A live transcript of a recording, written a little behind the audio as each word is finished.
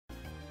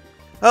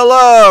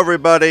Hello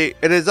everybody,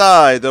 it is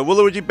I, the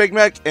Waluigi Big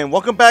Mac, and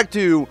welcome back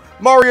to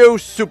Mario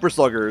Super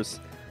Sluggers.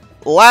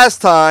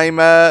 Last time,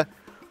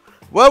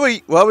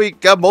 we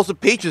got most of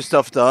Peach's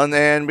stuff done,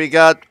 and we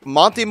got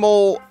Monty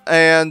Mole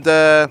and,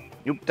 that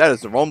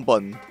is the wrong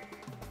button.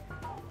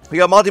 We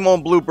got Monty Mole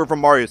and Blooper from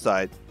Mario's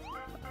side.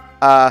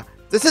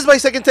 This is my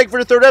second take for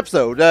the third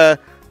episode.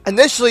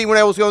 Initially, when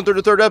I was going through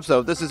the third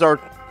episode, this is our,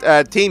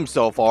 team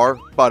so far,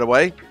 by the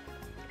way.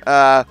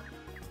 While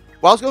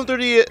I was going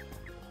through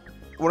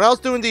when I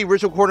was doing the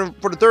original recording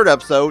for the third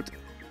episode,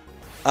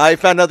 I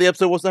found out the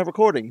episode was not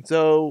recording.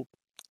 So,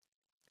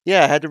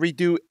 yeah, I had to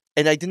redo,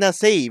 and I did not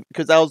save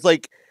because I was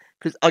like,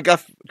 because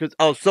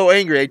I was so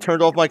angry, I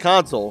turned off my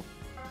console.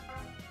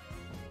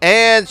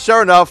 And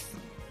sure enough,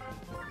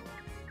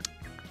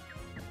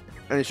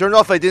 I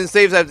didn't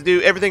save, so I have to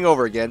do everything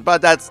over again.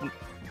 But that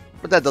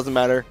doesn't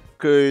matter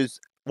because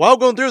while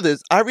going through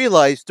this, I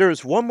realized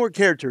there's one more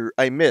character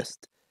I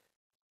missed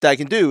that I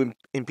can do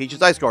in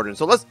Peach's Ice Garden.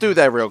 So let's do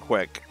that real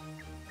quick.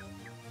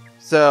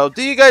 So,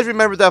 do you guys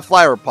remember that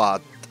flower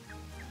pot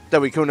that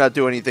we could not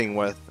do anything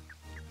with?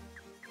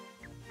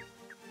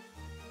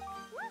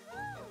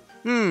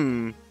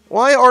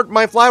 Why aren't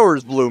my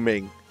flowers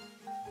blooming?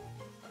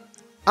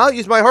 I'll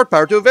use my heart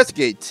power to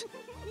investigate.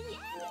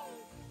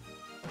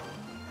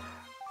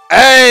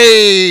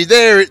 Hey,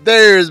 there's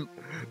there's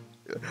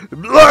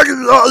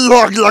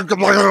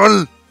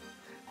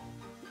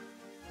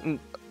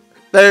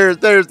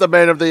the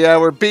man of the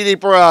hour,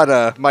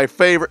 Piranha,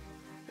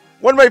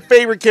 one of my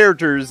favorite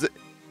characters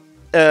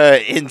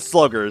in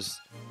Sluggers.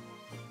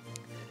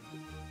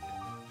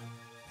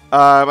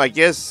 I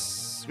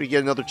guess we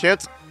get another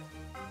chance.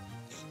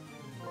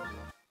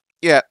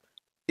 Yeah.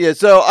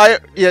 So I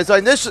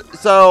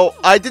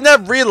did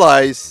not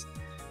realize.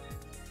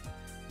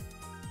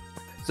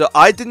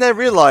 Let's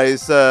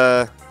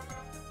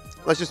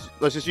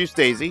just use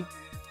Daisy.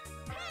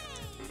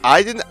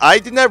 I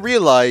did not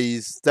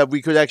realize that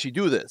we could actually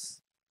do this.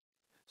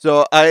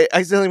 So I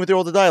accidentally went through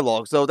all the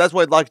dialogue. So that's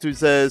why Longitude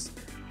says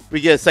we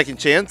get a second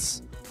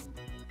chance.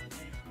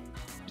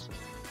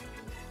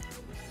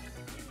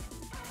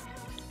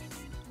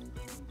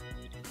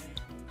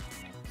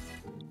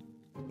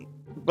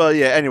 But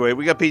yeah, anyway,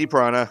 we got PD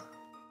Piranha.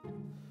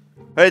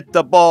 Hit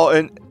the ball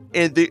in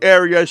the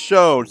area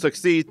shown.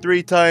 Succeed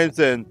 3 times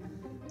and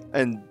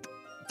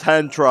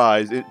 10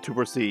 tries to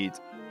proceed.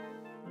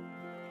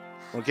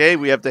 Okay,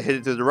 we have to hit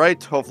it to the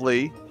right,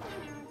 hopefully.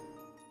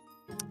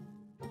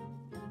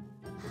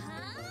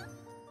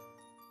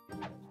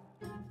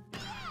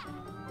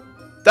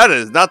 That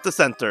is not the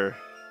center.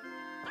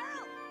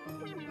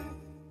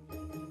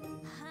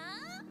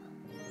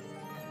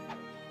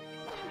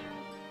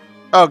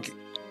 Okay.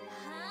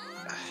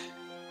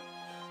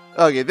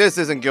 Okay, this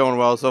isn't going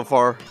well so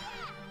far.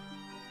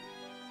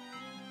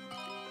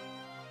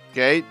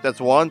 Okay,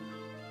 that's one.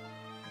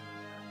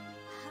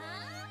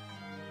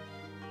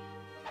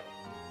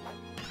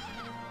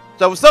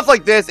 So with stuff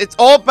like this, it's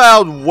all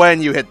about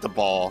when you hit the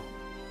ball.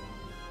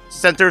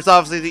 Center's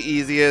obviously the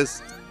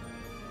easiest.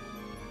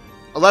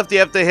 Left, you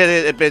have to hit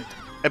it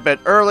a bit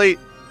early.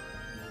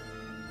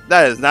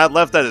 That is not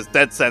left, that is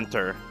dead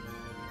center.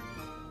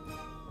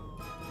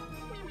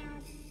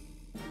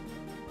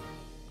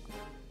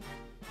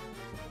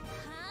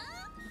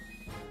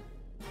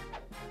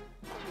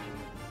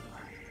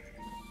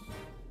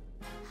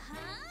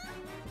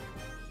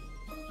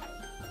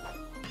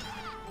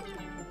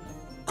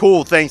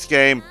 Cool, thanks,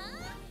 game.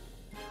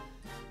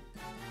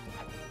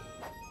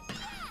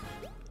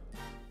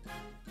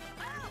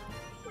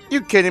 You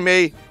kidding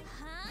me?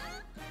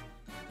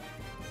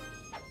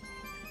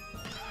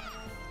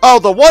 Oh,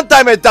 the one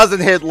time it doesn't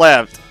hit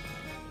left.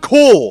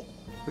 Cool.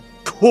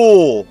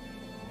 Cool.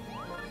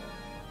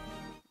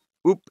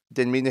 Oop,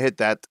 didn't mean to hit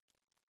that.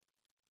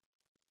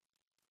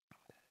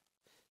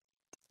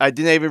 I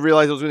didn't even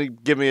realize it was going to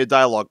give me a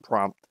dialogue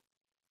prompt.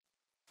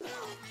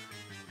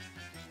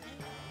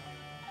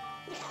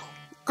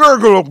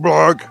 Gurgle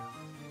blog.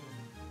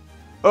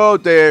 Oh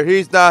dear,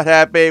 he's not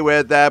happy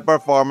with that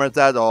performance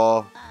at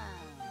all.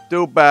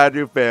 Too bad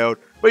you failed.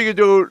 But you can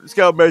do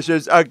scout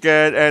missions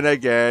again and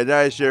again.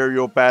 I'm sure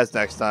you'll pass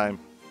next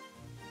time.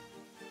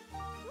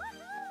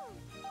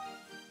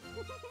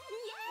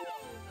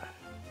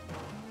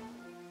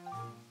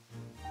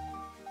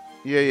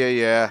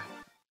 Yeah.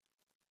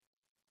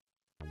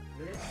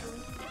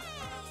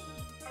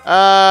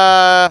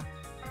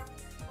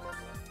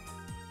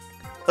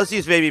 Let's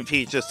use Baby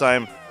Peach this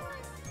time.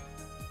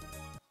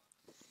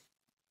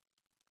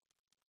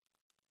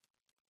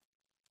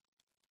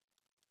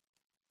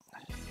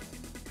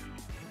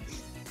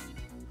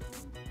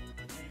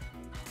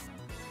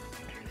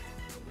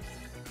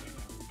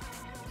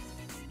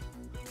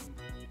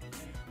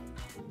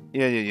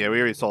 Yeah, we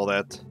already saw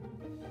that.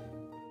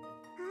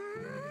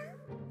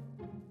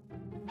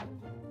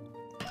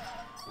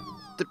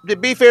 To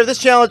be fair, this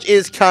challenge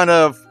is kind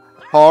of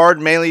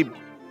hard, mainly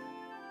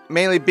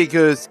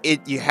because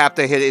you have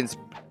to hit it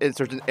in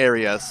certain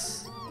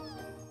areas.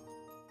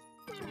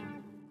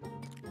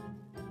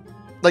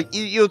 Like,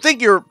 you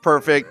think you're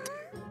perfect,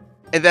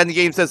 and then the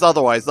game says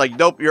otherwise. Like,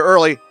 nope, you're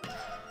early.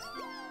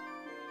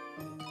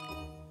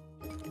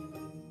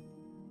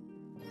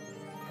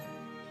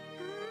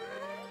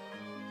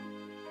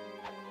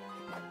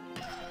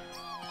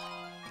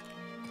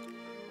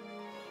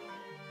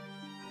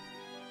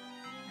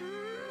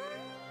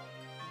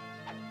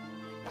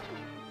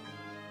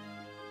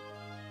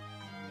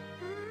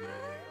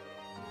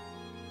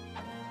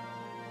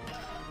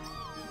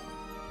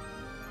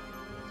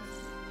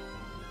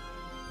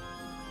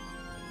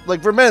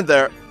 Like, for a minute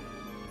there,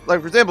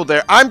 like, for example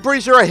there, I'm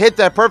pretty sure I hit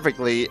that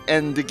perfectly,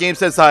 and the game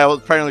says I was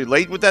apparently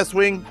late with that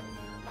swing.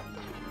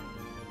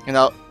 You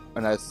know,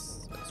 and I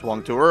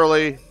swung too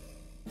early.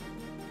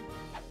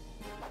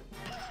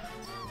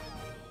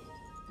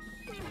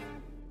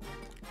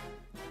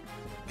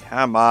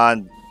 Come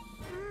on.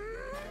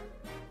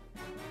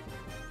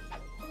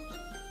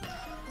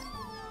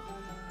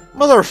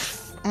 Mother...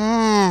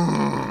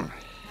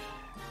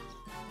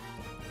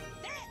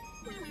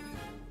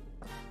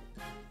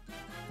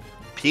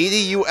 Petey,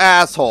 you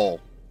asshole.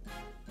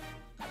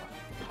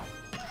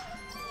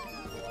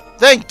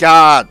 Thank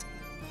God.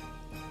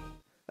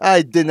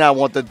 I did not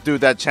want to do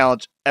that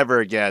challenge ever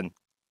again.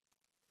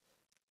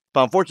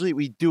 But unfortunately,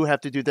 we do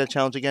have to do that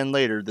challenge again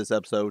later this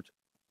episode.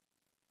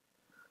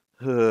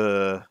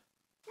 What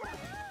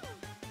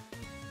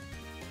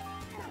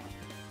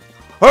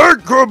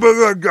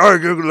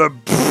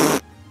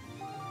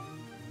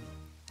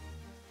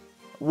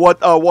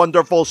a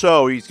wonderful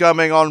show. He's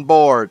coming on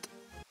board.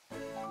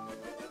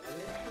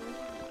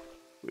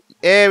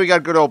 And we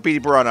got good old Petey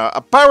Piranha,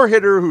 a power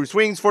hitter who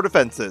swings for the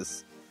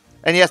fences.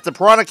 And he has the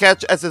Piranha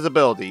catch as his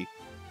ability.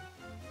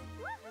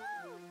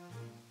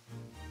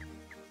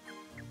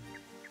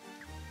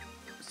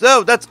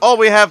 So, that's all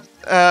we have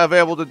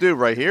available to do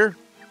right here.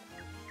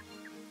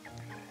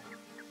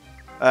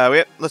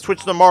 Let's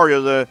switch to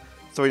Mario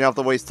so we don't have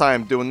to waste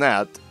time doing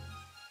that.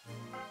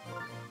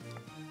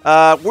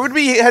 We're going to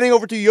be heading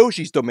over to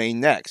Yoshi's domain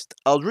next.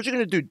 I was originally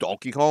going to do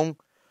Donkey Kong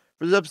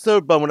for this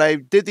episode, but when I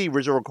did the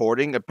original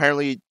recording,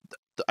 apparently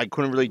I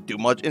couldn't really do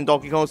much in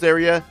Donkey Kong's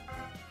area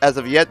as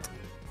of yet.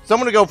 So I'm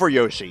going to go for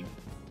Yoshi.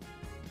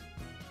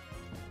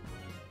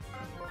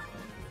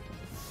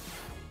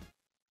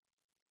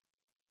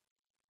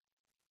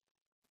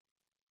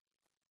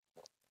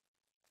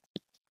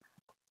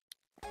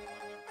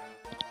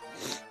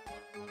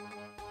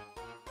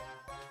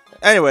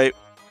 Anyway,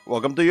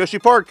 welcome to Yoshi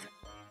Park.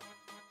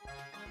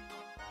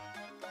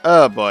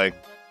 Oh boy.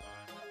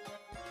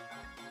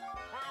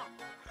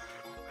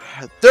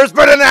 There's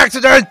been an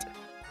accident!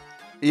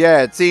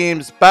 Yeah, it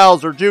seems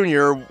Bowser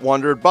Jr.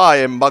 wandered by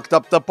and mucked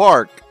up the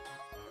park.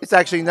 It's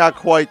actually not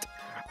quite...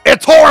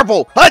 It's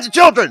horrible! Hide the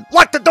children!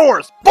 Lock the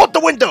doors! Bolt the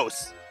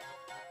windows!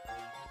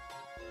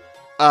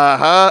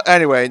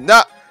 Anyway,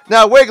 now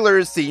Wiggler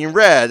is seeing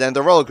red and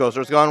the roller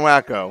coaster's gone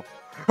wacko.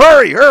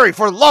 Hurry,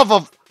 for the love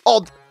of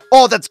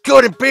all that's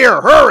good in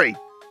beer, hurry!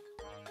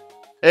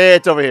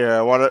 It's over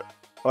here.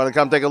 Wanna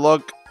come take a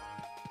look?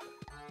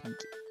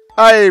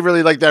 I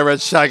really like that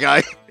red Shy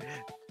Guy.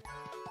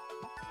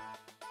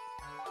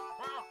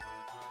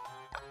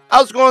 I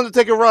was going to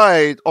take a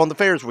ride on the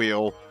Ferris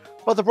wheel,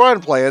 but the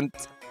Piranha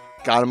plant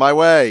got in my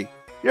way.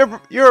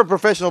 You're a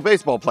professional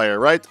baseball player,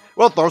 right?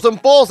 Well, throw some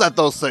balls at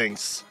those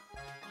things.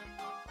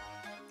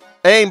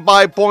 Aim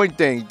by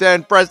pointing,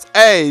 then press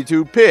A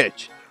to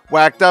pitch.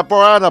 Whack the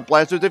Piranha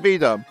plant to defeat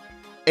them.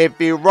 If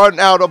you run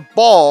out of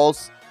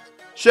balls,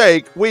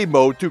 shake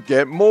Wiimote to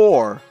get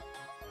more.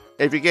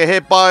 If you get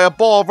hit by a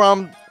ball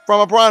from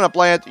a Piranha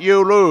plant,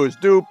 you lose.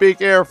 Do be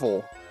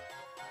careful.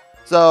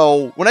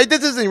 So, when I did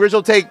this in the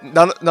original take,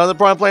 none of the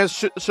Piranha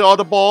plants shot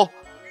the ball.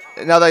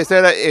 Now that I say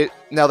that,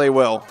 now they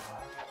will.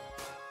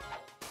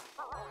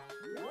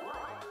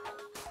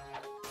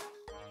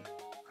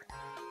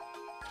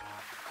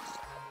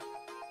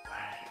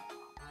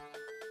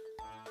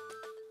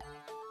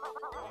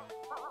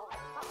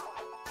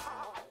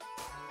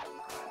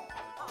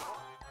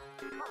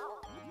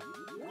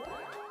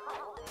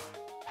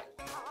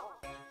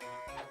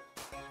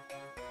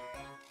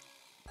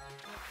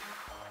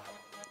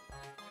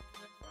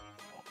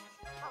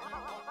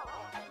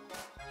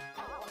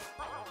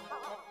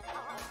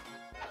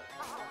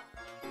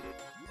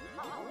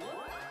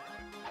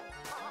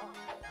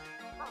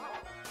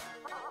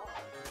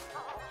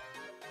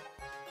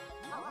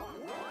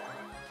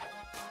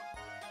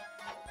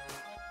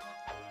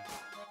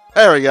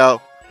 There we go.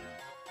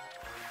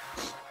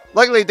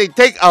 Luckily, they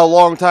take a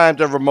long time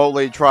to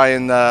remotely try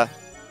and,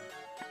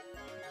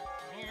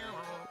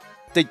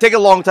 they take a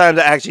long time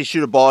to actually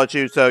shoot a ball at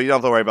you, so you don't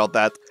have to worry about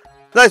that.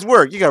 Nice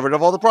work, you got rid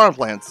of all the Piranha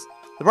plants.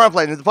 The Piranha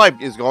plant in the pipe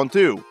is gone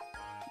too.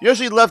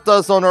 Yoshi left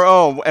us on our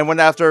own and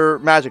went after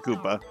Magic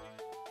Koopa.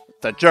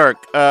 The jerk.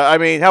 I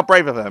mean, how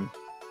brave of him.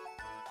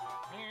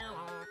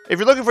 If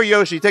you're looking for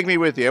Yoshi, take me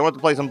with you. I want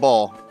to play some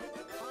ball.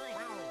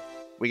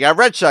 We got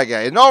Red Shy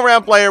Guy, an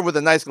all-around player with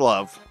a nice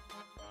glove.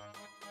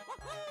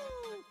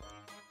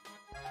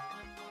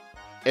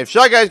 If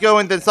Shy Guy's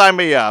going, then sign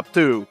me up,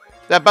 too.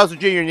 That Bowser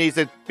Jr. needs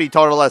to be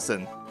taught a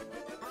lesson.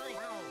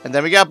 And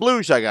then we got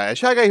Blue Shy Guy, a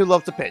Shy Guy who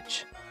loves to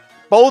pitch.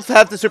 both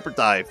have the super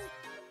dive.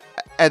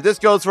 And this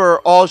goes for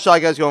all Shy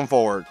Guys going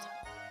forward.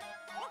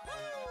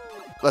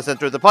 Let's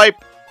enter the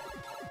pipe.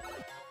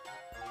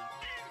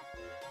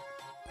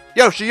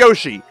 Yoshi,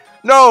 Yoshi!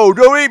 No,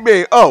 don't eat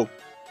me! Oh,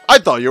 I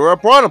thought you were a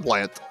piranha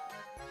plant.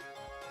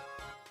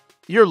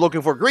 You're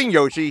looking for Green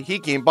Yoshi. He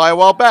came by a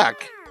while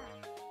back.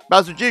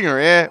 Bowser Jr.,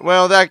 eh?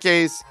 Well, in that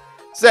case,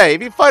 say,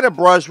 if you find a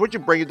brush, would you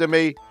bring it to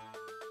me?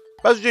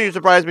 Bowser Jr.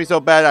 surprised me so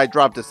bad I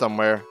dropped it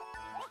somewhere.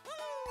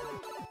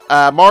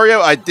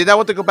 Mario, I did not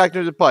want to go back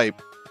to the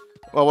pipe.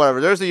 Well,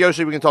 whatever. There's the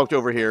Yoshi we can talk to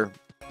over here.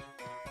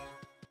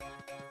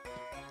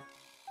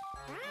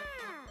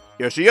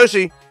 Yoshi,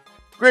 Yoshi!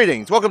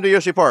 Greetings, welcome to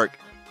Yoshi Park.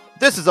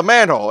 This is a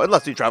manhole,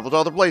 unless you travel to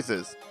other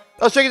places.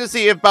 I was checking to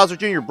see if Bowser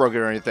Jr. broke it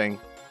or anything.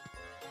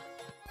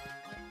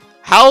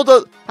 How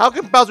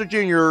can Bowser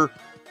Jr.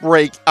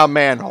 break a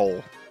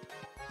manhole?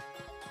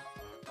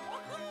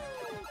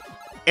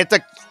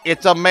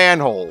 It's a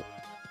manhole.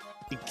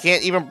 You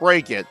can't even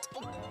break it.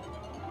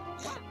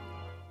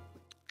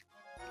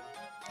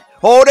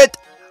 Hold it!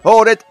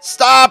 Hold it!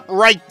 Stop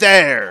right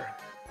there!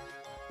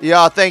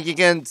 Yeah, I think you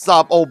can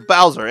stop old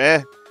Bowser,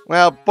 eh?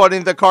 Well,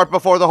 putting the cart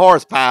before the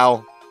horse,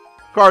 pal.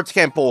 Carts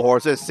can't pull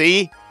horses,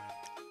 see?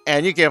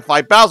 And you can't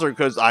fight Bowser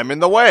because I'm in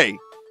the way.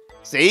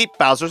 See?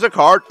 Bowser's a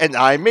cart and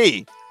I'm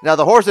me. Now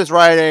the horse is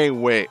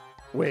riding... Wait.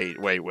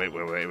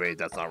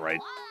 That's not right.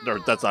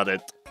 That's not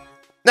it.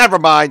 Never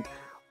mind.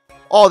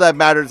 All that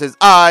matters is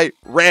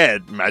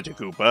Red Magic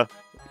Koopa.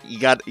 You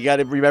got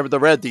to remember the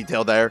red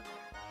detail there.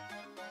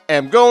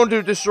 Am going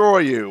to destroy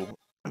you.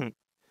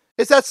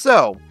 Is that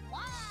so?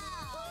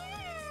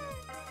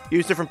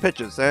 Use different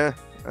pitches, eh?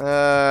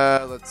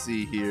 Let's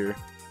see here.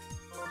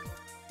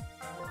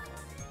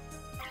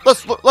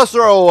 Let's throw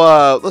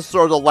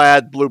the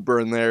lad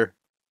blooper in there.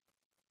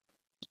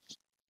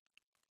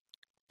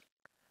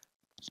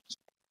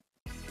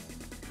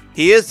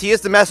 He is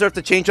the master of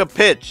the change up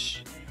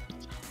pitch,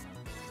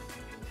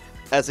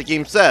 as the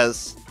game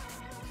says.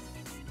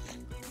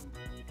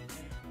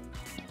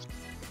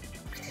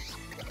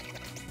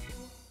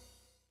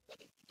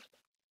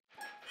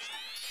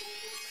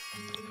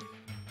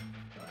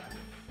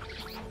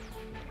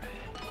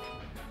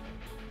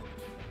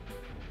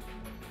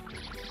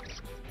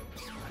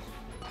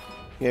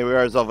 Okay, we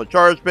ourselves a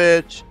charge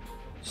pitch,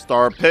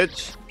 star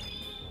pitch.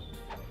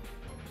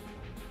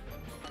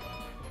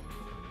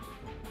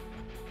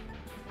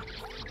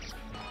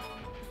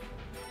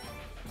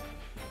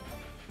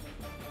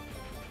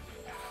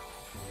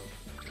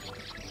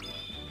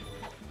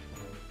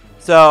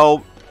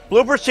 So,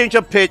 Blooper's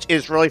change-up pitch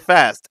is really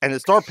fast, and the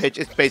star pitch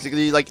is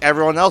basically like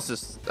everyone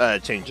else's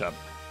change-up.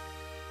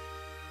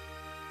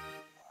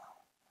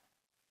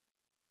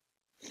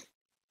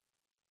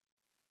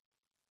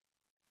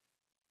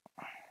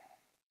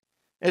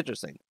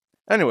 Interesting.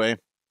 Anyway.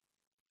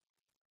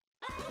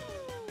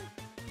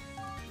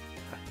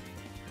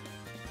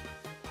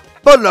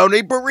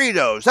 Bologna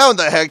burritos! How in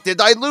the heck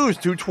did I lose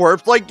to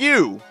twerps like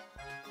you?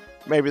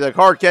 Maybe the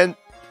car can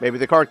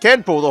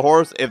pull the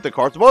horse if the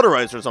cart's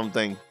motorized or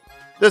something.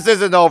 This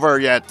isn't over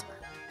yet.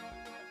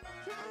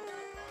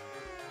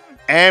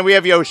 And we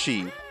have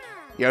Yoshi.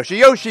 Yoshi,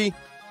 Yoshi!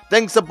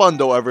 Thanks a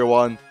bundle,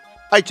 everyone.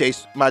 I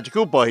chased Magic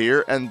Koopa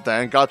here and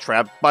then got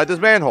trapped by this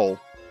manhole.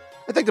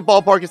 I think the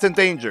ballpark is in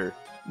danger.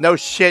 No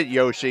shit,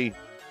 Yoshi.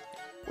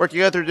 Work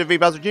together to defeat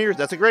Bowser Jr.?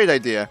 That's a great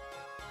idea.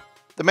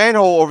 The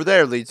manhole over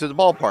there leads to the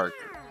ballpark.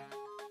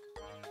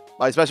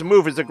 My special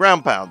move is the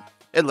ground pound.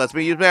 It lets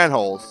me use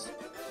manholes.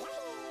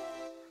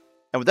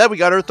 And with that, we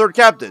got our third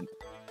captain.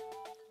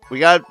 We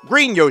got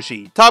Green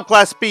Yoshi, top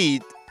class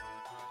speed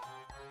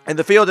in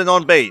the field and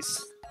on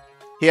base.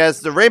 He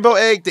has the rainbow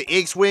egg, the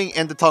egg swing,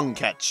 and the tongue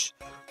catch.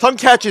 Tongue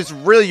catch is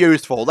really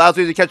useful. Allows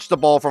you to catch the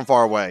ball from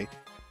far away.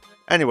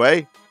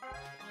 Anyway,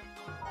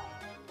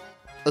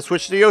 let's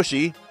switch to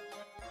Yoshi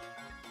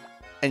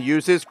and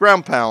use his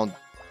ground pound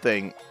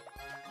thing.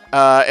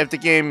 If the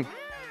game...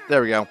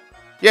 There we go.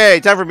 Yay,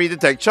 time for me to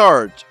take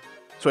charge.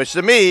 Switch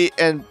to me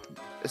and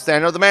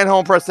stand on the manhole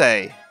and press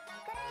A.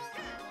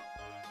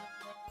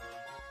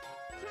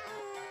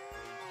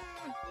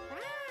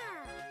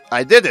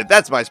 I did it.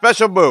 That's my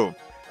special move.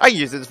 I can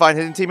use it to find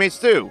hidden teammates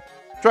too.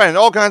 Try it in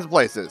all kinds of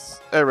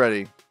places.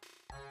 Ready.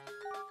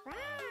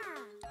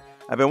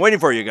 I've been waiting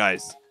for you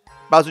guys.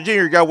 Bowser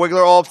Jr. got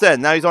Wiggler all upset.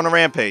 Now he's on a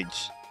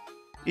rampage.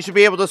 You should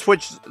be able to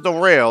switch the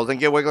rails and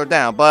get Wiggler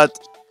down, but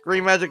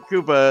Green Magic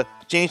Koopa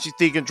changed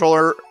the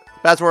controller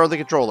password on the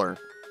controller.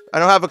 I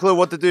don't have a clue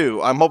what to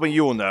do. I'm hoping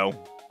you will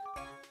know.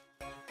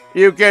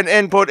 You can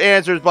input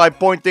answers by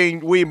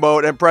pointing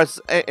Wiimote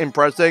and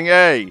pressing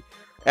A.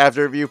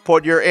 After you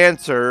put your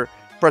answer,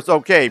 press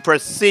OK.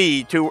 Press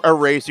C to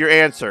erase your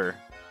answer.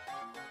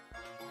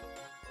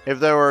 If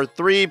there are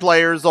 3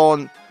 players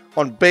on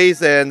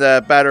base and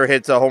the batter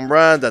hits a home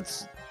run,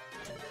 that's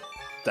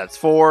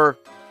 4.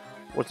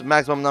 What's the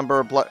maximum number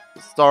of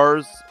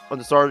stars on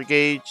the star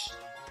gauge?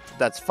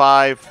 That's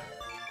 5.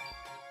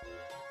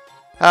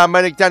 How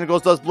many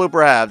tentacles does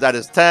Blooper have? That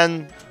is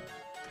 10.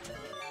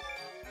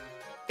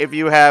 If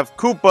you have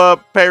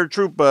Koopa,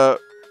 Paratroopa,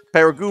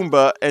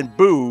 Paragoomba, and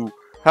Boo,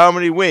 How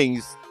many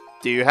wings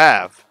do you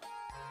have?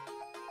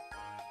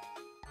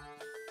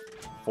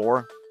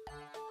 4.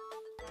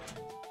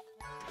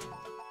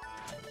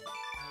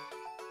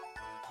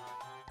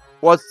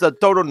 What's the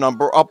total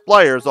number of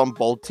players on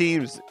both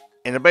teams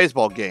in a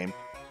baseball game?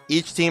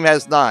 Each team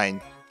has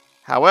 9.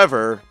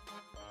 However,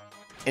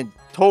 in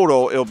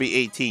total, it'll be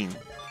 18.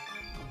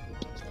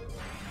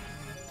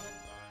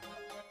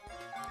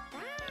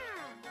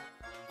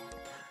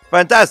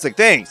 Fantastic,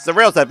 thanks. The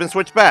rails have been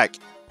switched back.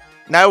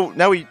 Now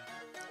we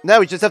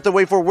just have to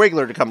wait for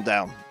Wiggler to come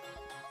down.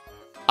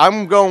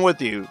 I'm going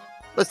with you.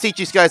 Let's teach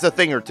these guys a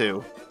thing or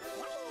two.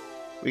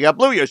 We got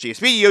Blue Yoshi,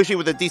 Speedy Yoshi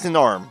with a decent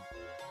arm.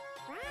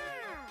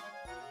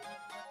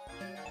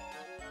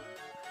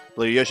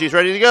 Blue Yoshi's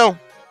ready to go.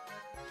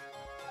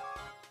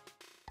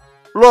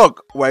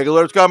 Look,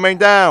 Wiggler's coming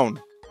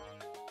down.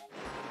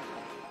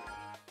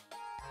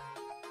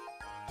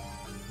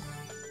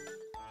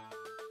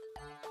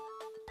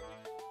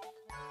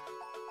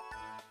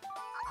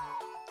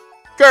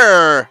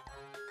 Grr!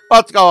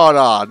 What's going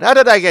on? How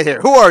did I get here?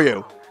 Who are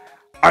you?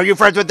 Are you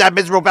friends with that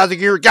miserable Bowser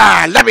Gear?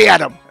 God, let me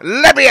at him!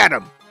 Let me at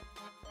him!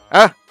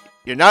 Huh?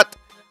 You're not?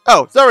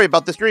 Oh, sorry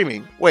about the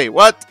screaming. Wait,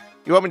 what?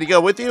 You want me to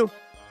go with you?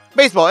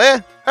 Baseball,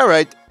 eh?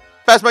 Alright.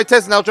 Pass my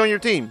test and I'll join your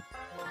team.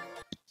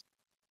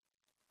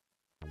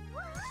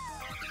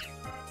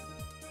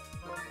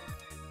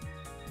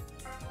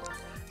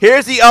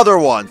 Here's the other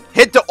one.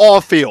 Hit to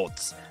all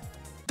fields.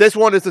 This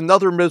one is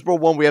another miserable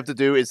one we have to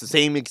do. It's the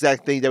same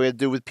exact thing that we have to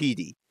do with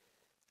PD.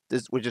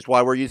 Which is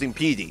why we're using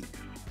PD.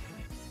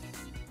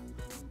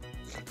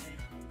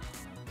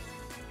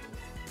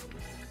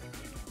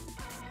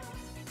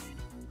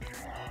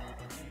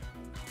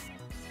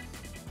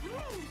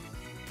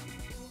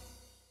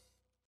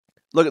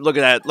 Look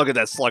at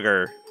that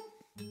slugger.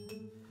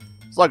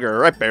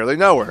 Slugger, I barely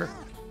know her.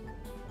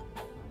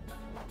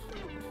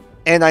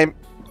 And I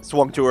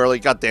swung too early,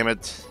 god damn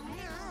it.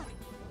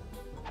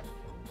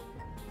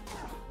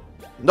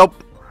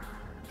 Nope.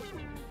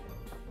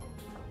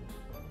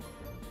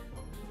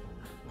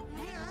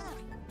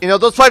 You know,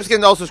 those pipes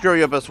can also screw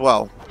you up as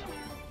well.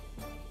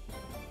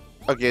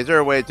 Okay, is there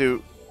a way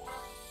to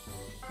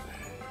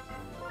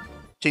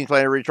change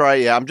plan and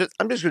retry? Yeah, I'm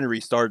just gonna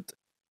restart.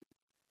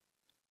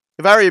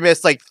 If I already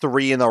missed like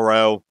 3 in a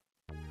row,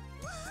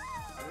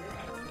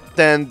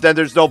 then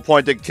there's no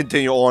point to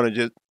continue on and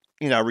just,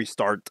 you know,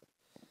 restart.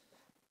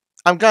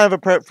 I'm kind of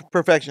a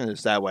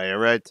perfectionist that way,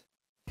 alright?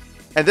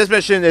 And this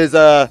mission is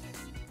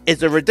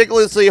it's a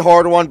ridiculously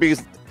hard one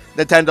because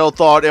Nintendo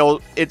thought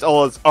it's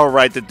always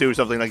alright to do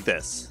something like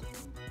this.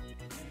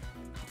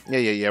 Yeah,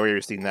 we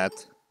already seen that.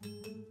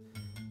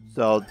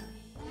 So,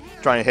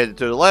 trying to hit it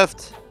to the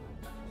left.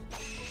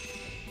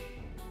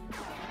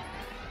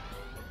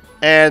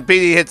 And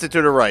PD hits it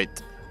to the right.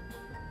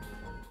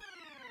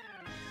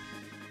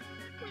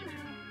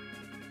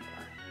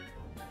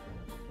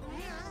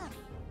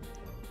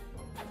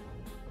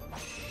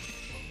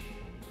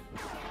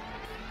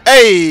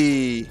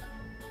 Hey!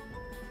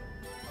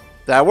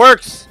 That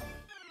works.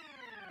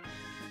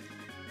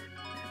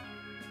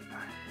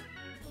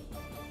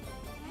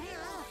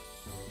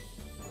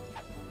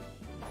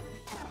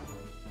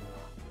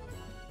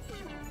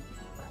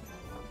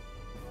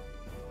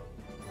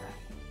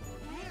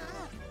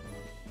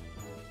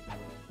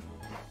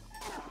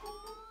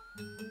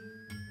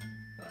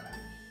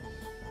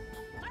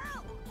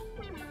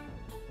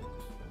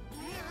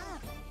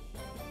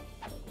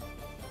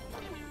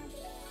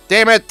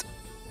 Damn it!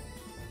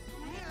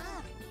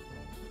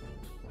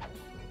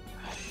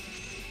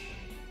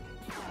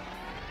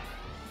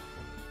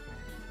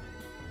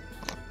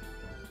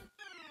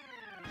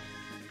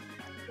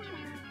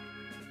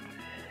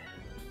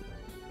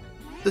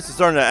 This is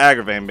starting to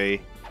aggravate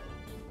me.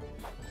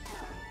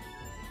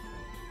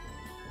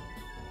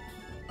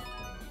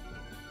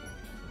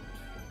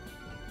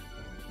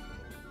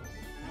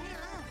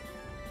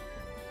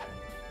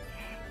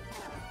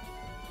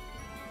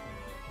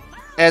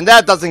 And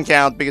that doesn't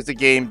count because the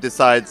game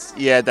decides,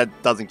 yeah, that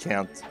doesn't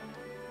count.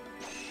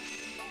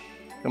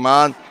 Come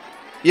on.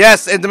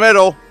 Yes, in the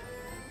middle.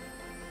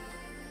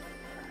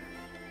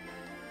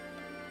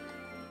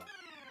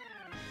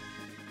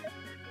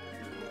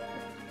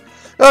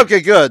 Okay,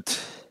 good.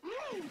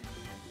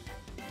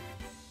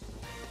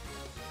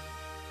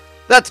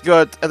 That's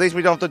good. At least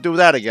we don't have to do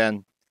that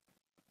again.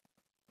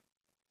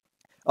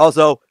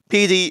 Also,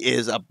 PD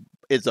is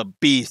a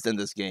beast in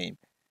this game.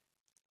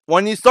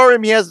 When you start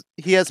him,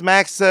 he has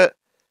max.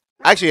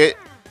 Actually,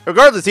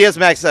 regardless, he has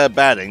max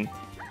batting.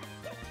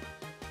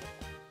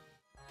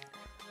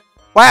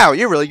 Wow,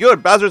 you're really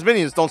good. Bowser's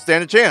minions don't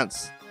stand a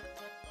chance.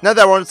 Now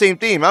that we're on the same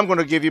team, I'm going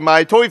to give you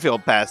my toy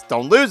field pass.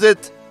 Don't lose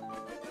it.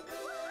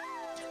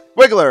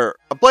 Wiggler,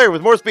 a player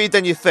with more speed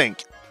than you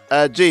think.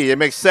 Gee, it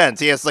makes sense.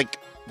 He has like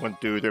 1,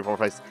 2, 3, 4,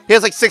 5. He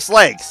has like 6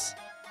 legs.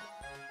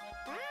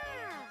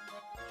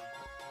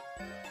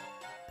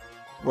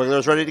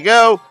 Wiggler's ready to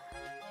go.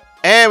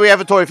 And we have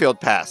a toy field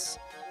pass.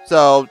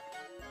 So,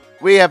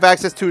 we have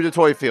access to the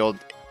toy field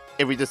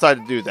if we decide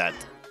to do that.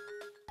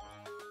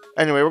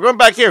 Anyway, we're going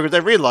back here because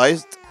I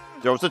realized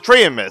there was a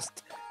tree I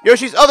missed.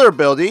 Yoshi's other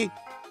ability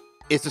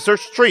is to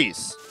search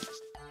trees.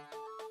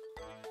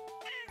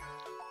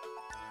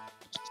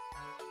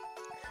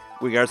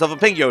 We got ourselves a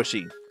pink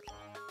Yoshi.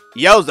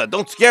 Yowza,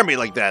 don't scare me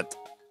like that.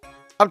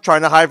 I'm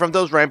trying to hide from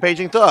those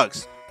rampaging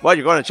thugs. What,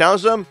 you're going to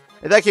challenge them?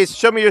 In that case,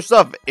 show me your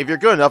stuff. If you're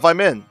good enough,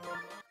 I'm in.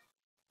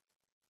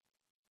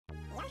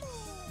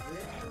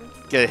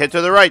 Get a hit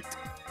to the right.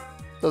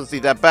 Doesn't see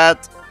that bad.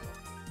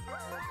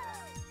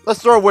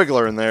 Let's throw a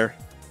Wiggler in there.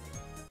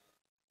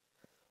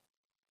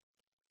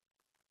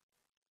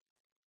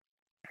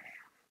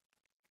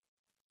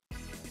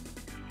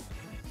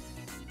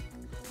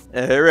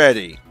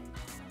 Alrighty.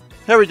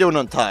 How are we doing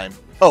on time?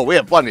 Oh, we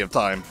have plenty of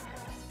time.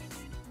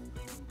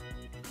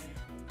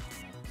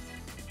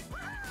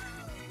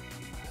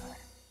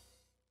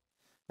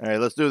 Alright,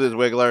 let's do this,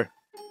 Wiggler.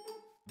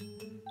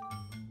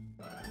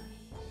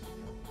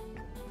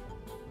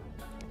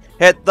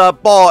 Hit the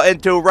ball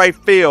into right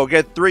field.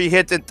 Get 3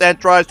 hits and 10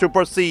 tries to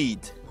proceed.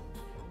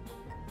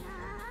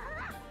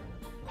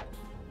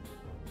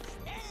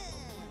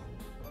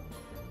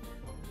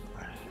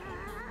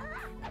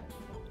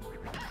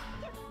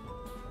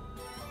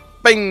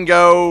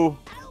 Bingo!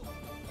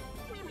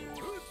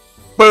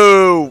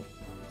 Boo!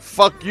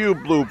 Fuck you,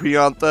 Blue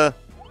Pianta.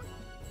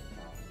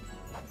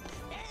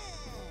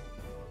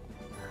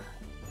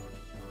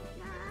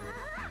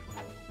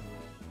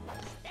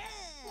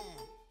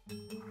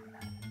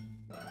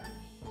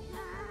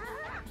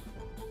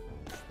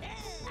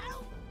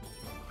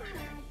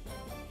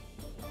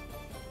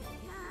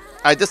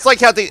 I dislike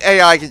how the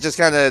AI can just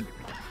kind of,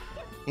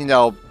 you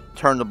know,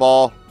 turn the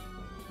ball.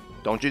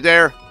 Don't you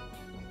dare.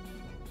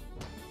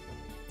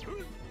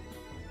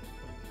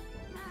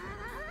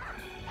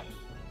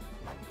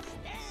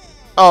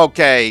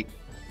 Okay.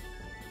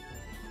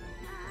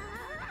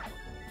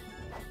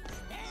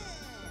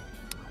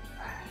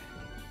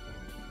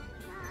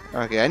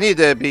 Okay, I need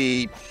to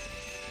be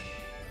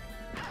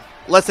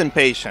less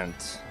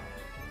impatient.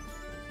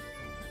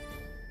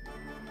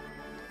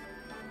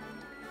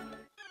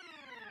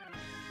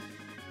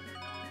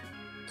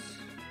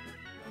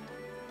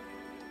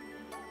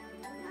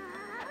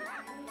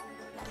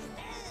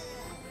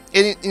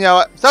 And, you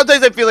know,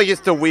 sometimes I feel like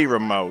it's the Wii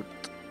remote.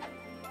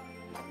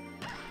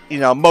 You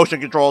know,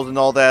 motion controls and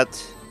all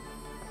that.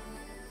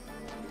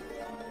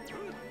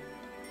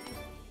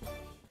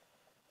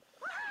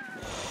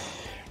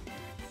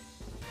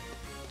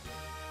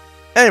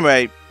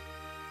 Anyway,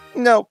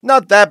 no,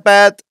 not that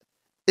bad.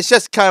 It's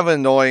just kind of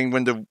annoying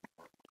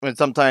when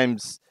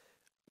sometimes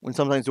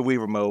the Wii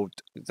remote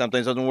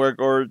sometimes doesn't work,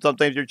 or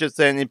sometimes you're just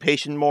an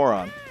impatient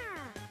moron.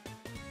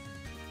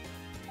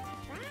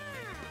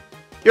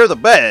 You're the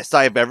best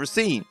I've ever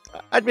seen.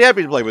 I'd be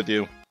happy to play with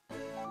you.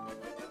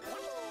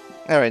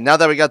 Alright, now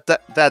that we got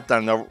that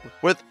done over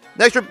with,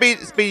 next for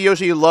Speedy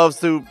Yoshi loves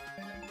to...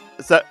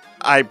 So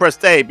I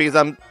pressed A because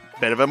I'm a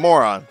bit of a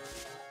moron.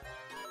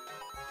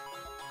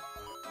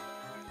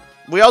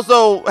 We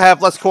also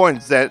have less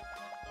coins than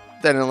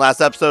in the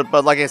last episode,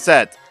 but like I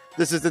said,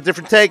 this is a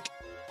different take.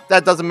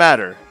 That doesn't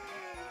matter.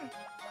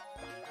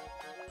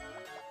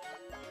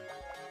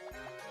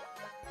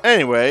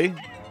 Anyway,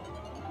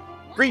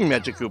 Green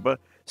Magic Koopa.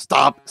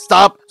 Stop!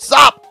 Stop!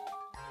 Stop!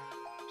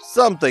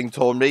 Something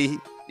told me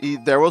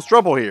there was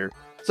trouble here.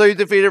 So you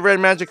defeated Red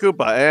Magic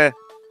Koopa.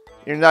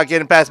 You're not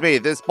getting past me.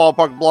 This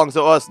ballpark belongs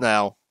to us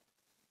now.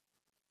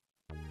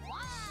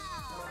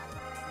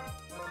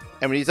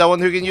 And we need someone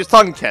who can use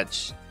Tongue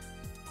Catch.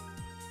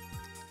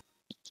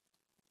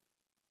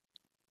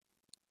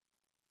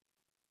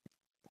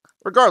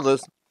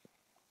 Regardless,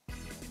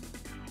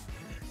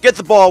 get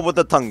the ball with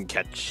the Tongue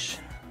Catch.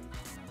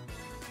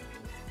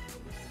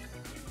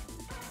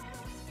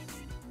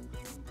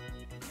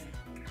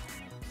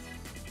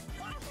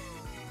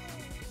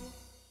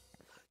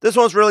 This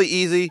one's really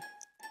easy,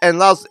 and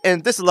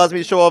this allows me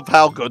to show off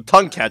how good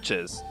Tongue Catch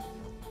is,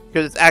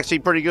 because it's actually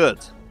pretty good.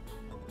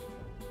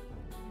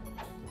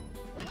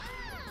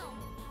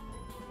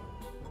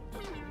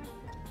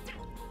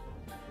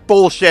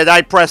 Bullshit!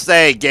 I pressed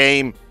A,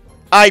 game.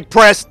 I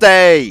pressed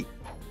A.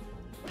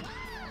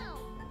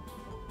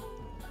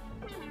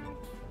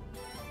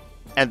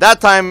 And that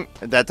time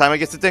I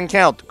guess it didn't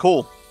count.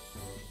 Cool.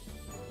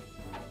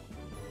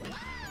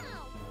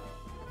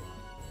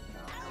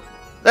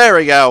 There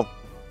we go.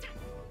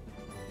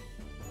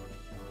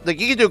 Like,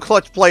 you can do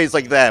clutch plays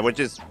like that, which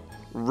is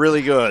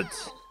really good.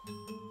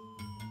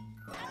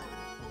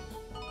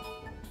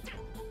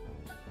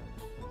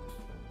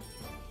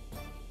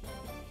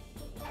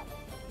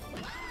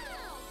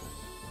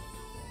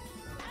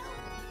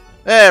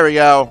 There we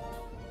go.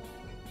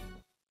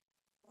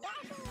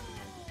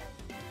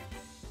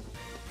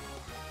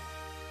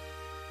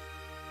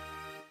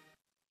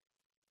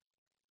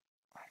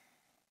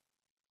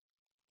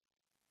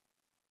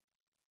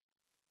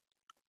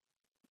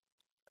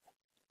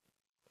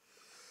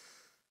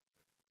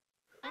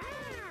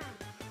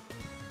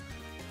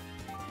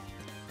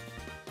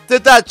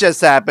 Did that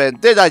just happen?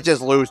 Did I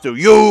just lose to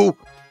you?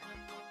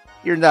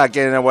 You're not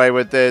getting away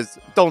with this.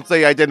 Don't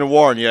say I didn't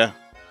warn you.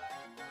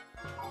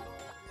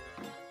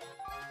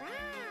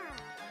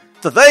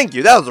 So thank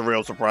you, that was a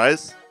real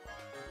surprise.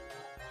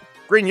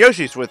 Green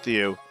Yoshi's with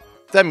you.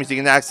 That means you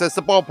can access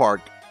the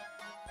ballpark.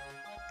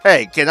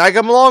 Hey, can I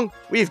come along?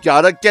 We've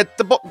gotta get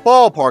the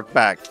ballpark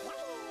back.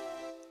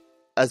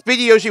 A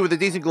speedy Yoshi with a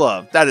decent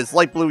glove. That is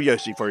light blue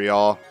Yoshi for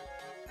y'all.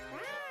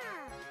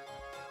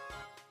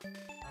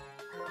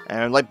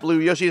 And light blue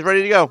Yoshi is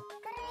ready to go.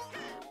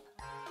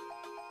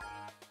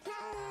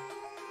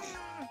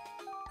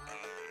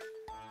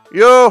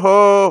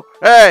 Yo-ho!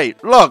 Hey,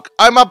 look,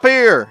 I'm up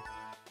here!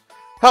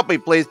 Help me,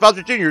 please.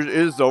 Bowser Jr.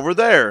 is over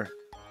there.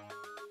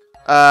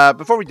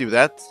 Before we do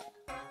that...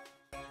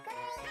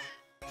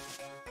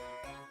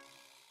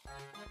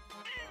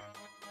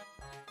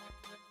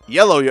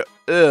 Yellow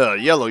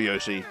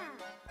Yoshi.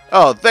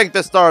 Oh, thank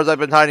the stars I've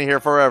been hiding here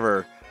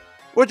forever.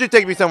 Would you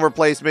take me somewhere,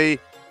 place me?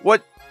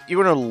 What? You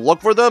wanna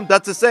look for them?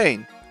 That's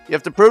insane. You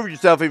have to prove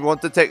yourself if you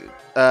want to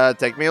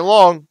take me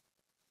along.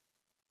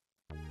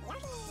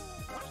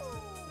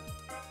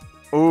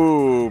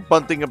 Ooh,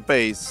 bunting a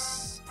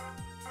base.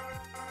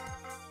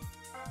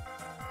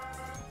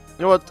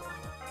 You know what?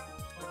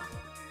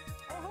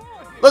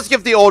 Let's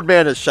give the old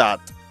man a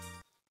shot.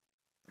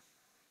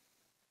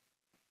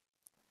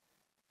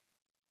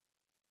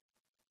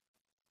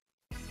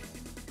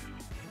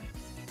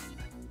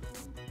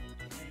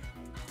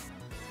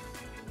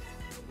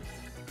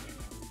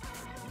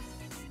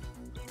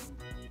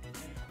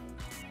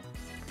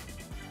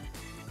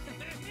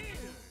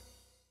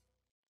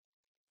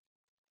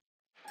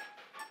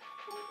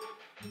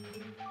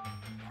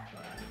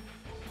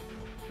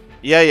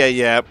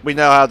 Yeah. We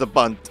know how to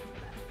bunt.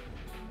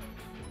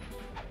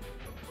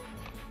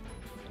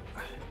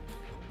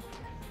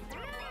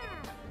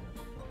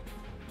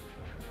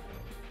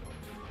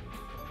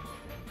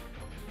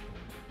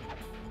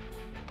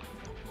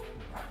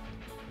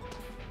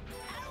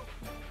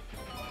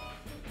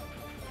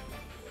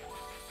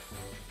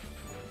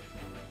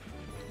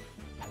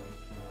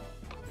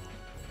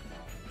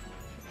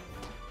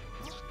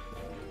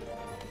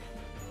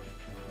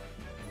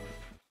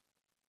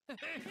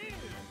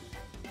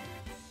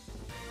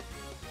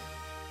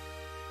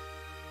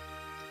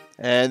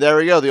 And there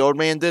we go. The old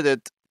man did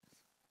it.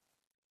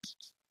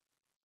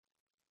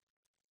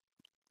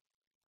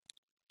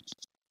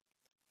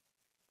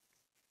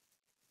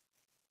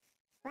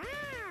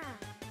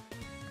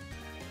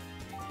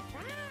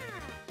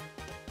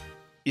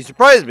 You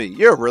surprised me.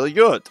 You're really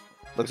good.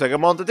 Looks like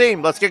I'm on the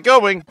team. Let's get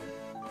going.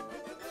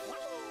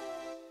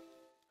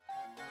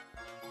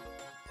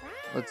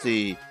 Let's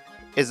see.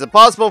 Is it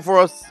possible for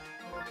us?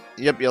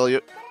 Yep,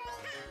 yellow.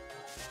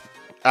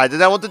 I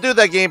did not want to do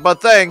that game,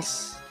 but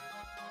thanks.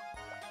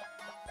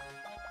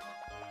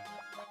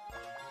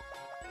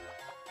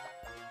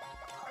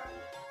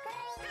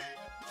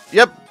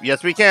 Yep,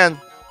 yes we can.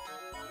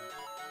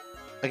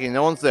 Okay,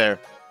 no one's there.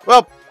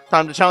 Well,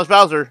 time to challenge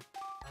Bowser.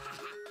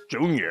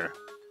 Junior.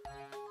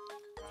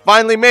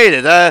 Finally made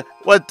it.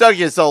 What took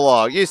you so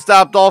long? You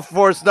stopped off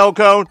for a snow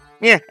cone?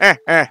 Yeah,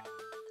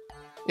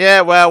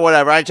 Yeah, well,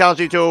 whatever. I challenge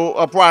you to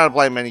a Piranha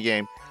Play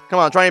minigame. Come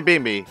on, try and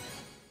beat me.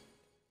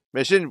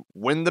 Mission,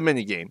 win the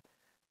minigame.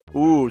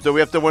 Ooh, so we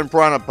have to win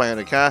Piranha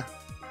Planet, huh?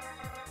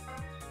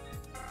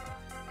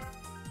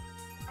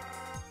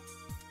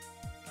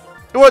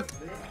 What?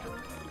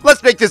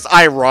 Let's make this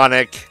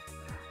ironic.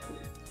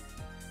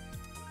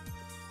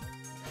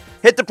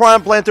 Hit the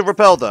Piranha Plant to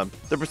repel them.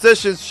 The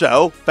positions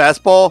show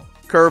fastball,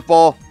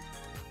 curveball,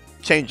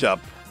 changeup.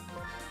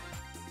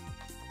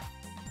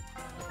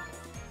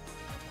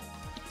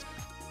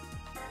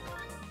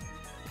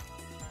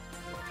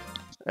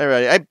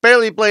 Alright, I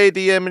barely played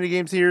the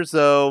minigames here,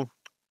 so...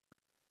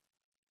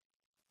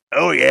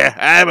 Oh yeah,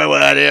 I know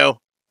what I do.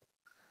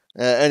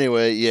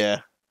 Anyway,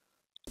 yeah.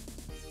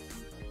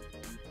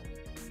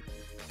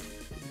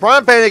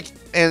 Piranha Panic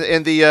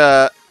in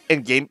the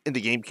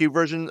GameCube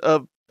version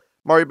of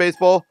Mario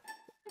Baseball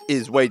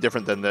is way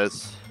different than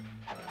this.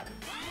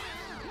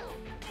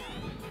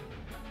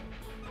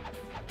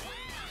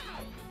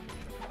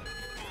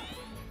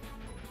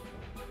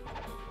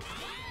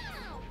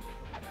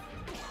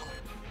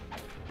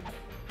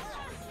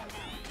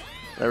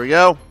 There we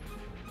go.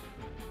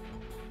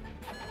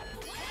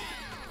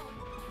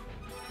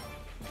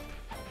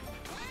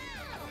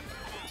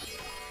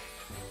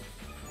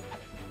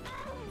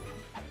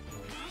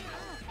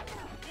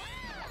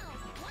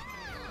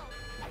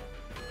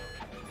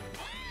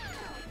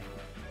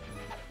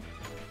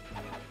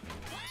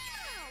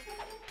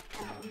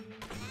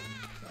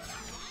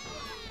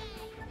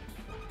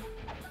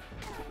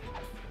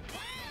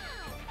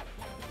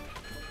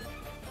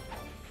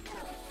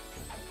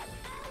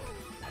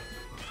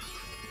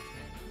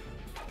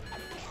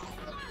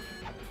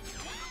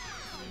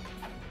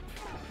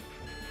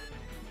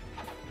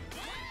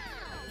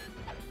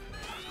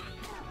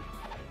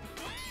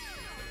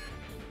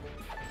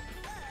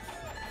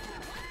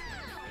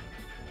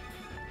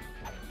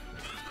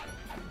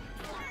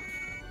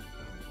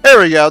 There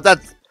we go.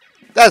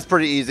 That's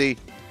pretty easy.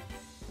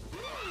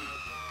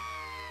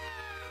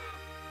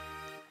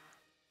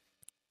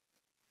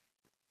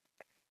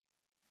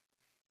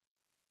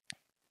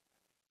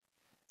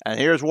 And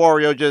here's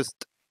Wario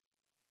just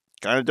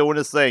kind of doing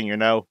his thing, you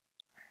know.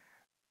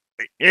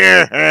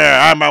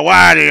 Yeah, I'm a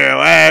Wario.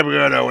 I'm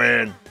gonna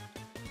win.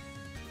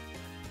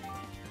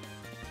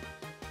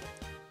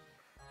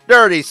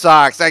 Dirty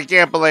socks. I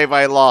can't believe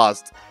I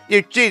lost.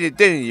 You cheated,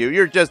 didn't you?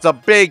 You're just a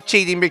big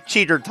cheating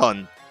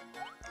McCheaterton.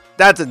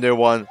 That's a new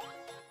one.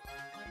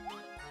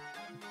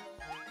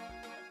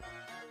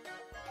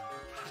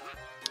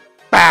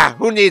 Bah!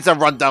 Who needs a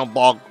rundown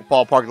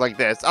ballpark like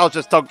this?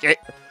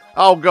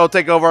 I'll go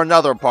take over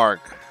another park.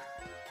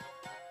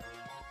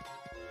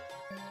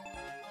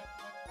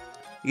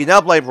 You now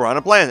play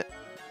Piranha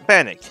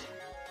Panic.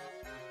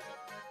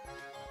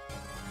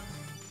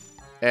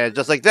 And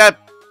just like that,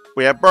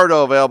 we have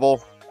Birdo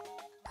available.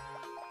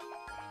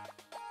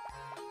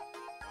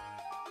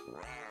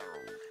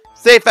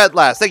 Safe at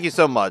last. Thank you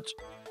so much.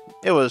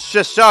 It was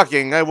just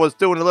shocking. I was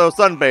doing a little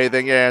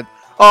sunbathing and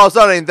all of a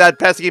sudden that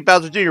pesky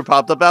Bowser Jr.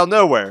 popped up out of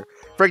nowhere.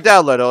 Freaked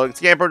out a little and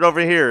scampered over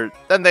here.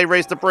 Then they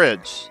raced the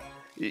bridge.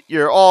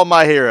 You're all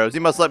my heroes. You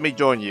must let me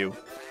join you.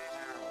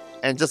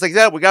 And just like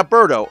that, we got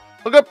Birdo.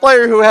 A good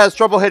player who has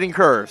trouble hitting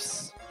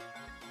curves.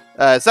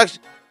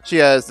 She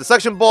has the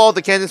suction ball,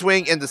 the cannon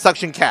swing, and the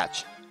suction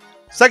catch.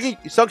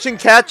 Suction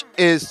catch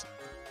is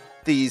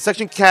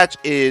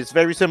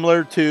very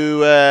similar to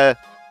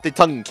the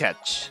tongue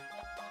catch.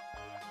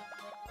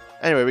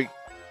 Anyway,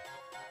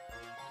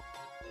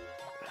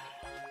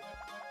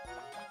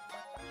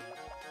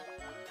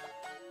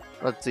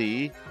 let's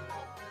see.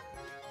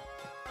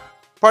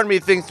 Part of me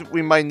thinks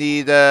we might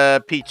need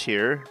Peach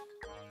here.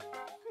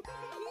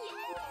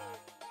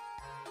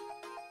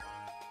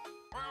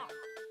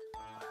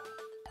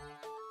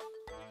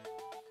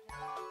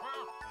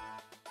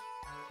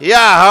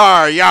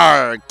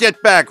 Yar!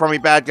 Get back from me,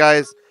 bad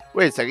guys!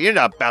 Wait a second, you're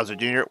not Bowser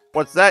Jr.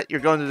 What's that? You're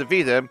going to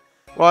defeat him?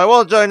 Well, I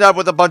won't join up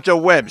with a bunch of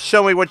wimps.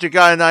 Show me what you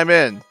got and I'm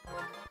in.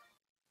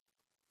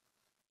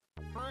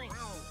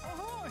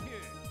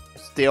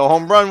 Steal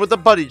home run with a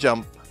buddy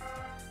jump.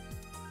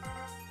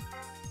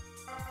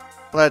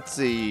 Let's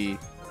see. You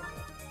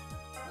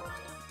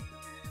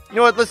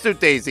know what? Let's do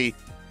Daisy.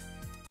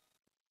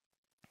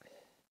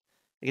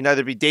 It can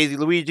either be Daisy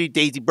Luigi,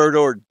 Daisy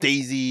Birdo, or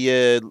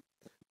Daisy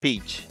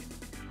Peach.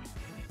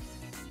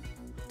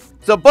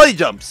 So, buddy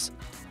jumps.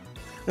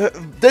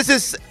 This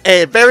is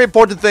a very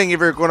important thing if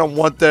you're going to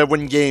want to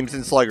win games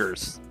in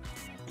Sluggers.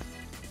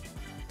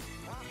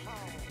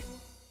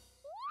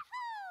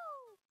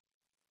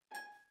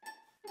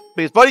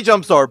 Because buddy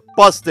jumps are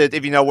busted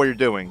if you know what you're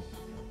doing.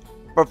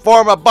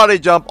 Perform a buddy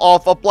jump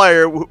off a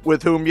player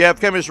with whom you have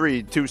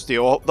chemistry to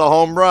steal the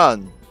home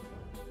run.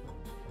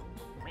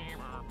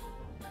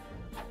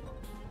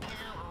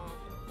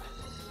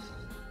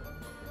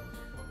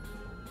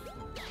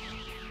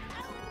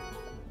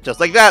 Just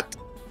like that.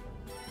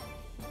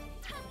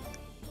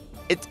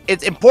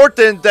 It's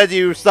important that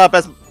you stop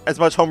as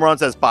much home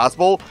runs as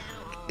possible,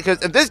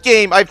 because in this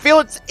game I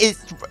feel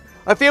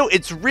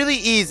it's really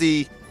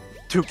easy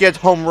to get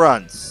home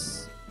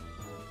runs.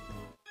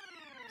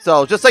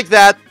 So just like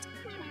that.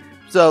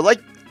 So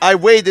like I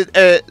waited.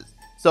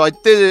 So I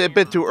did it a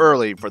bit too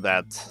early for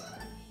that.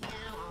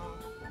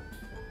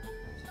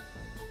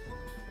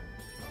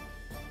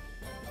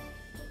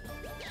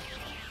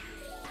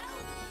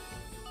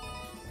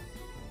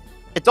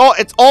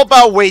 It's all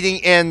about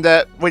waiting and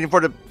waiting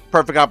for the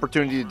perfect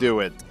opportunity to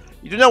do it.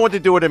 You do not want to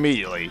do it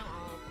immediately.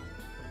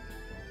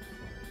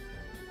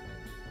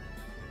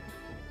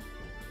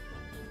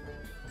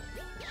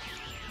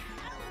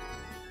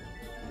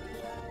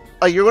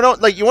 Like you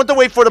want to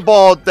wait for the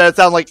ball to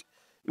sound like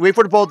you wait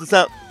for the ball to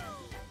sound.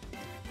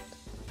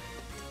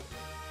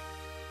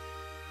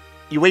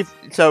 You wait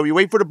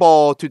for the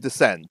ball to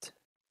descend.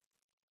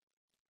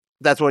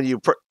 That's when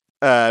you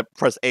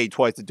press A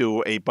twice to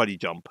do a buddy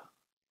jump.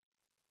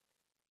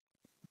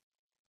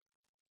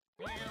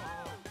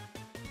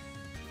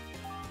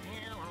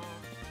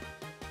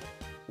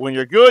 When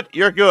you're good,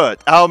 you're good.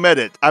 I'll admit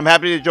it. I'm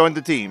happy to join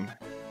the team.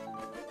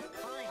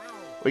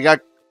 We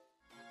got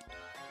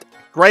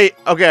Gray.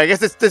 Okay, I guess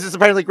this is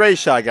apparently Gray's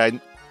Shy Guy.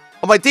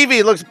 On my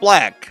TV, it looks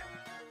black.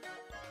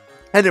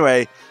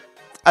 Anyway,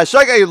 a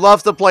Shy Guy who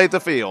loves to play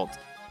the field.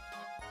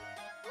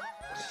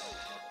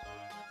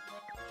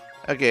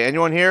 Okay,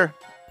 anyone here?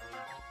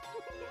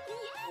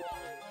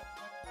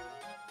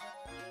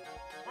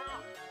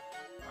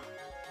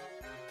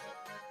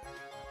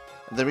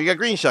 And then we got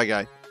Green Shy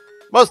Guy.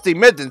 Musty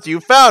Mittens, you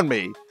found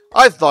me!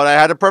 I thought I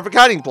had a perfect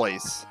hiding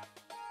place.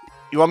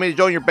 You want me to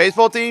join your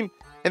baseball team?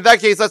 In that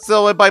case, let's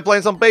settle it by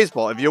playing some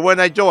baseball. If you win,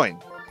 I join.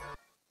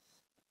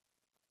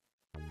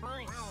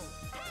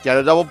 Get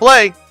a double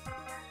play.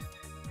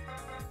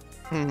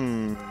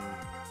 You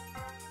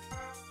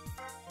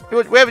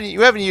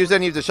haven't used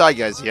any of the Shy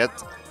Guys yet.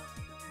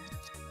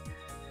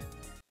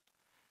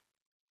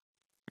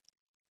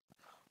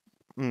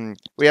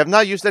 We have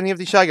not used any of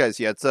the Shy Guys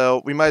yet,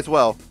 so we might as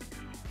well.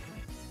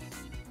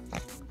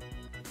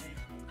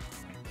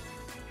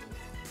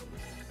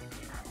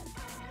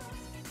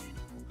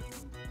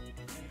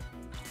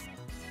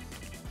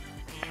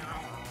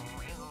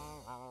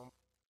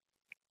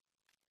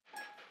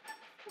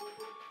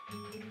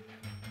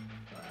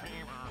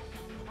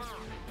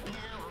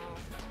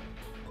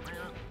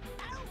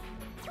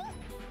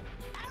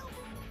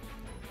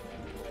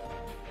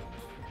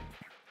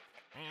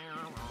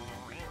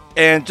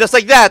 And just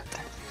like that.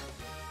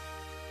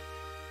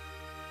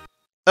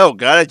 Oh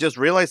god, I just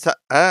realized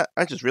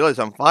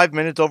I'm 5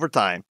 minutes over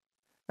time.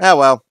 Ah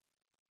well.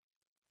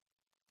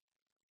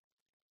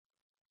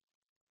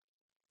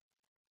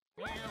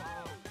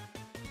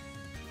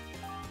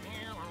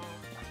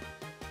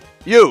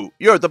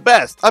 You're the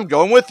best. I'm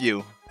going with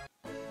you.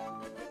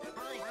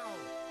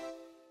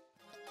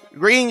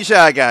 Green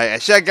Shy Guy, a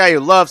Shy Guy who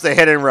loves to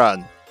hit and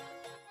run.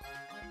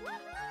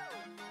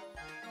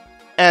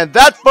 And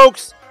that,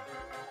 folks,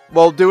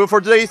 will do it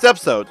for today's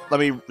episode. Let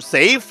me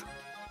save.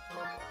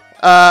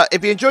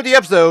 If you enjoyed the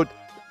episode,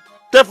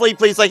 definitely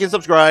please like and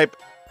subscribe.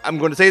 I'm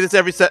going to say this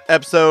every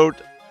episode.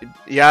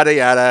 Yada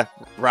yada,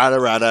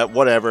 rada,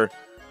 whatever.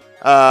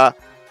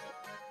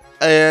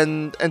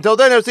 And until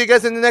then, I'll see you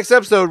guys in the next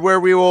episode where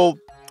we will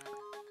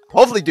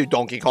hopefully do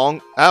Donkey Kong.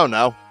 I don't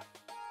know.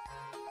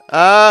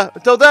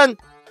 Until then,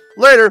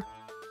 later.